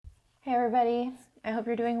Hey everybody, I hope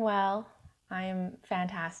you're doing well. I am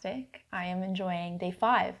fantastic. I am enjoying day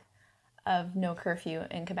 5 of no curfew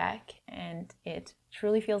in Quebec, and it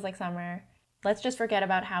truly feels like summer. Let's just forget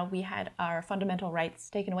about how we had our fundamental rights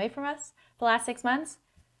taken away from us the last 6 months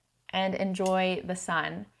and enjoy the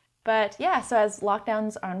sun. But yeah, so as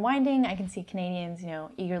lockdowns are unwinding, I can see Canadians,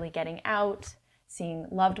 eagerly getting out, seeing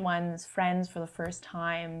loved ones, friends for the first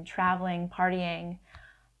time, traveling, partying.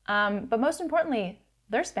 But most importantly,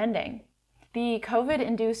 they're spending. The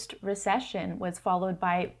COVID-induced recession was followed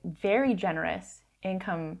by very generous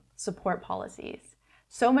income support policies.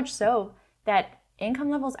 So much so that income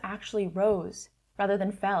levels actually rose rather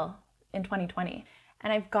than fell in 2020.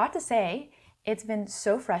 And I've got to say, it's been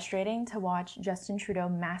so frustrating to watch Justin Trudeau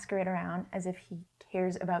masquerade around as if he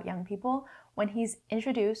cares about young people when he's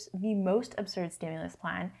introduced the most absurd stimulus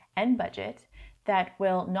plan and budget that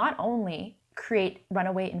will not only create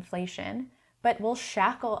runaway inflation, but will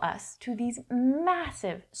shackle us to these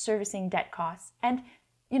massive servicing debt costs. And,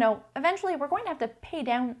 eventually we're going to have to pay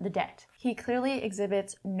down the debt. He clearly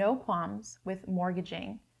exhibits no qualms with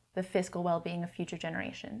mortgaging the fiscal well-being of future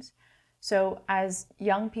generations. So as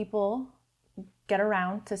young people get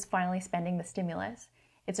around to finally spending the stimulus,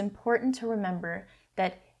 it's important to remember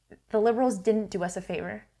that the Liberals didn't do us a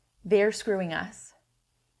favor. They're screwing us.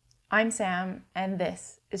 I'm Sam, and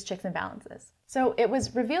this is Chicks and Balances. So it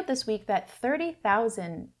was revealed this week that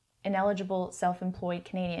 30,000 ineligible self-employed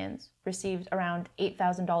Canadians received around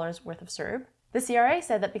 $8,000 worth of CERB. The CRA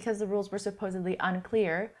said that because the rules were supposedly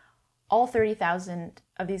unclear, all 30,000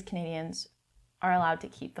 of these Canadians are allowed to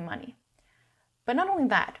keep the money. But not only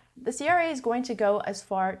that, the CRA is going to go as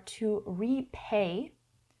far to repay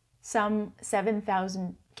some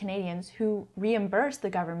 7,000 Canadians who reimbursed the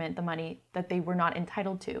government the money that they were not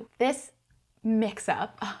entitled to. This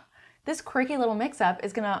mix-up, this quirky little mix-up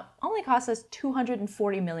is gonna only cost us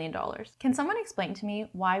 $240 million. Can someone explain to me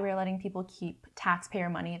why we're letting people keep taxpayer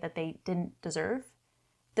money that they didn't deserve?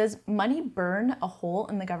 Does money burn a hole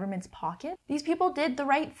in the government's pocket? These people did the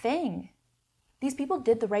right thing.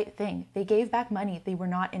 They gave back money they were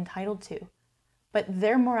not entitled to. But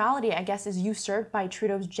their morality, I guess, is usurped by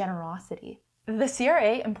Trudeau's generosity. The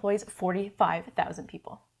CRA employs 45,000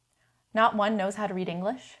 people. Not one knows how to read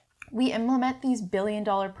English. We implement these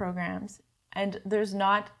billion-dollar programs, and there's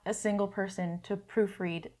not a single person to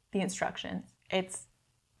proofread the instructions. It's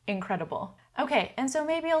incredible. Okay, and so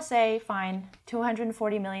maybe you'll say, fine,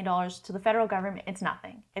 $240 million to the federal government, it's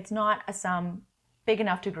nothing. It's not a sum big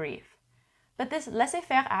enough to grieve. But this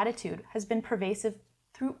laissez-faire attitude has been pervasive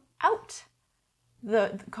throughout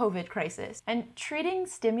the COVID crisis. And treating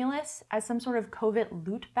stimulus as some sort of COVID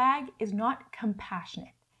loot bag is not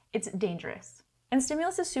compassionate. It's dangerous. And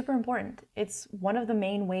stimulus is super important. It's one of the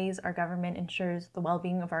main ways our government ensures the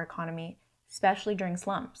well-being of our economy, especially during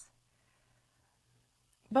slumps.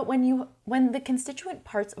 But when the constituent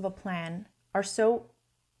parts of a plan are so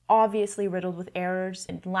obviously riddled with errors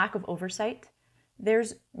and lack of oversight,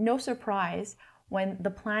 there's no surprise when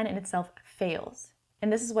the plan in itself fails.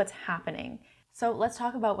 And this is what's happening. So let's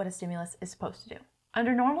talk about what a stimulus is supposed to do.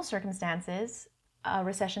 Under normal circumstances, a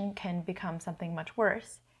recession can become something much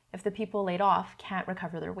worse if the people laid off can't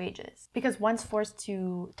recover their wages. Because once forced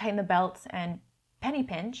to tighten the belts and penny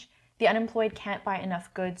pinch, the unemployed can't buy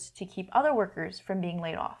enough goods to keep other workers from being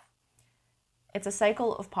laid off. It's a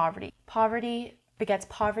cycle of poverty. Poverty begets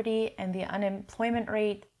poverty, and the unemployment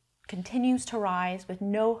rate continues to rise with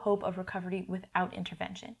no hope of recovery without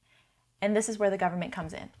intervention. And this is where the government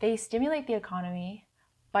comes in. They stimulate the economy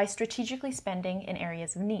by strategically spending in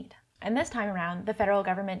areas of need. And this time around, the federal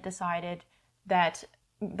government decided that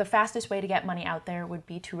the fastest way to get money out there would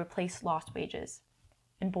be to replace lost wages.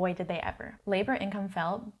 And boy, did they ever. Labor income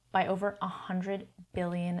fell by over $100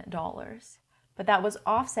 billion. But that was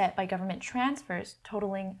offset by government transfers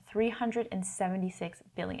totaling $376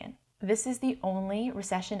 billion. This is the only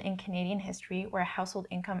recession in Canadian history where household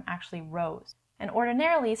income actually rose. And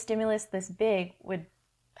ordinarily, stimulus this big would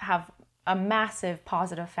have a massive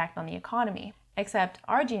positive effect on the economy, except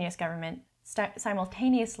our genius government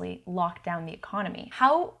simultaneously locked down the economy.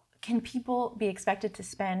 How can people be expected to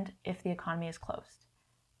spend if the economy is closed?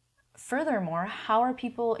 Furthermore, how are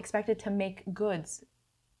people expected to make goods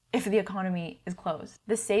if the economy is closed?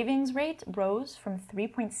 The savings rate rose from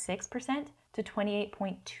 3.6% to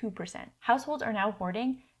 28.2%. Households are now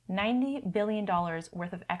hoarding $90 billion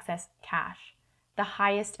worth of excess cash, the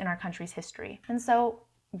highest in our country's history. And so,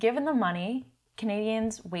 given the money,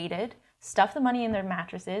 Canadians waited, stuffed the money in their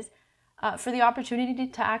mattresses for the opportunity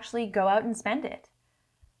to actually go out and spend it.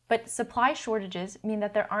 But supply shortages mean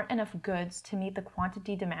that there aren't enough goods to meet the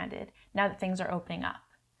quantity demanded now that things are opening up.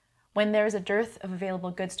 When there is a dearth of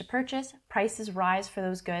available goods to purchase, prices rise for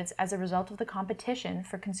those goods as a result of the competition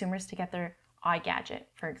for consumers to get their iGadget,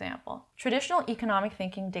 for example. Traditional economic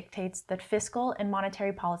thinking dictates that fiscal and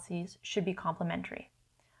monetary policies should be complementary.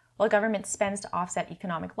 While government spends to offset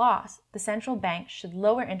economic loss, the central bank should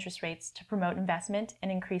lower interest rates to promote investment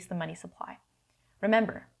and increase the money supply.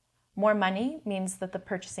 Remember, more money means that the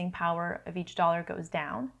purchasing power of each dollar goes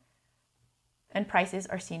down and prices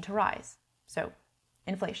are seen to rise. So,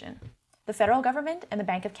 inflation. The federal government and the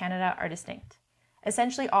Bank of Canada are distinct,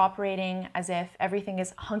 essentially operating as if everything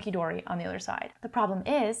is hunky-dory on the other side. The problem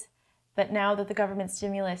is that now that the government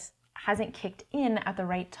stimulus hasn't kicked in at the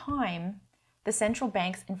right time, the central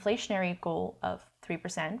bank's inflationary goal of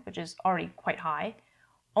 3%, which is already quite high,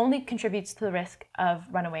 only contributes to the risk of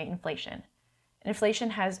runaway inflation. Inflation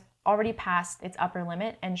has already passed its upper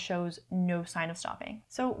limit and shows no sign of stopping.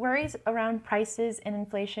 So worries around prices and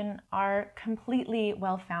inflation are completely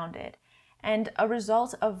well-founded and a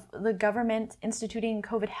result of the government instituting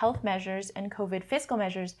COVID health measures and COVID fiscal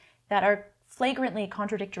measures that are flagrantly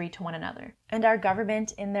contradictory to one another. And our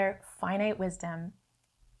government, in their finite wisdom,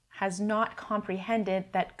 has not comprehended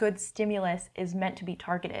that good stimulus is meant to be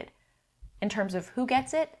targeted in terms of who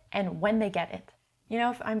gets it and when they get it. You know,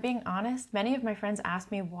 if I'm being honest, many of my friends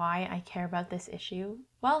ask me why I care about this issue.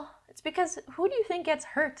 Well, it's because who do you think gets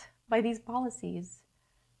hurt by these policies?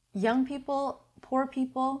 Young people, poor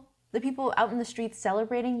people, the people out in the streets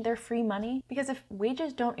celebrating their free money? Because if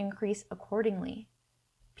wages don't increase accordingly,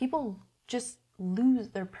 people just lose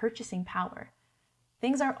their purchasing power.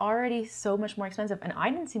 Things are already so much more expensive, and I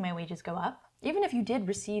didn't see my wages go up. Even if you did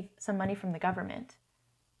receive some money from the government,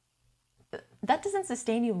 that doesn't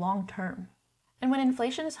sustain you long term. And when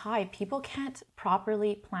inflation is high, people can't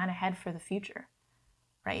properly plan ahead for the future,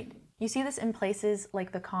 right? You see this in places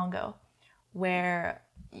like the Congo, where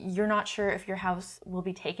you're not sure if your house will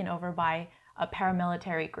be taken over by a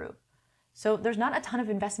paramilitary group. So there's not a ton of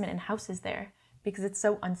investment in houses there because it's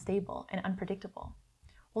so unstable and unpredictable.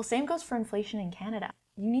 Well, same goes for inflation in Canada.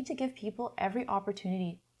 You need to give people every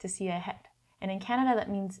opportunity to see ahead. And in Canada, that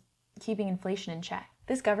means keeping inflation in check.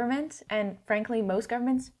 This government, and frankly, most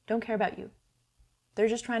governments, don't care about you. They're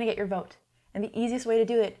just trying to get your vote. And the easiest way to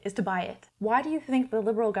do it is to buy it. Why do you think the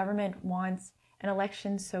Liberal government wants an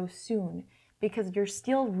election so soon? Because you're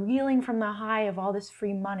still reeling from the high of all this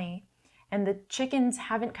free money and the chickens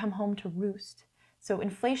haven't come home to roost. So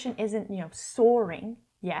inflation isn't, soaring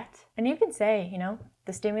yet. And you can say,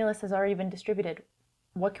 the stimulus has already been distributed.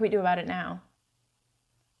 What can we do about it now?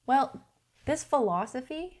 Well, this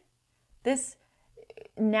philosophy, this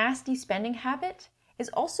nasty spending habit is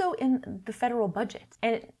also in the federal budget,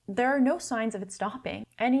 and there are no signs of it stopping.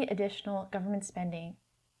 Any additional government spending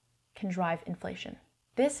can drive inflation.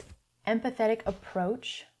 This empathetic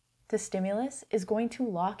approach to stimulus is going to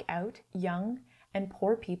lock out young and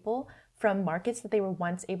poor people from markets that they were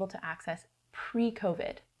once able to access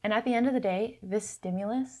pre-COVID. And at the end of the day, this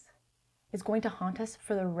stimulus is going to haunt us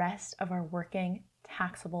for the rest of our working,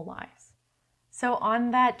 taxable lives. So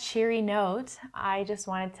on that cheery note, I just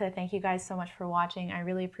wanted to thank you guys so much for watching. I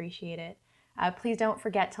really appreciate it. Please don't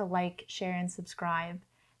forget to like, share, and subscribe.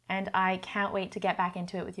 And I can't wait to get back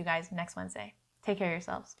into it with you guys next Wednesday. Take care of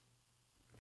yourselves.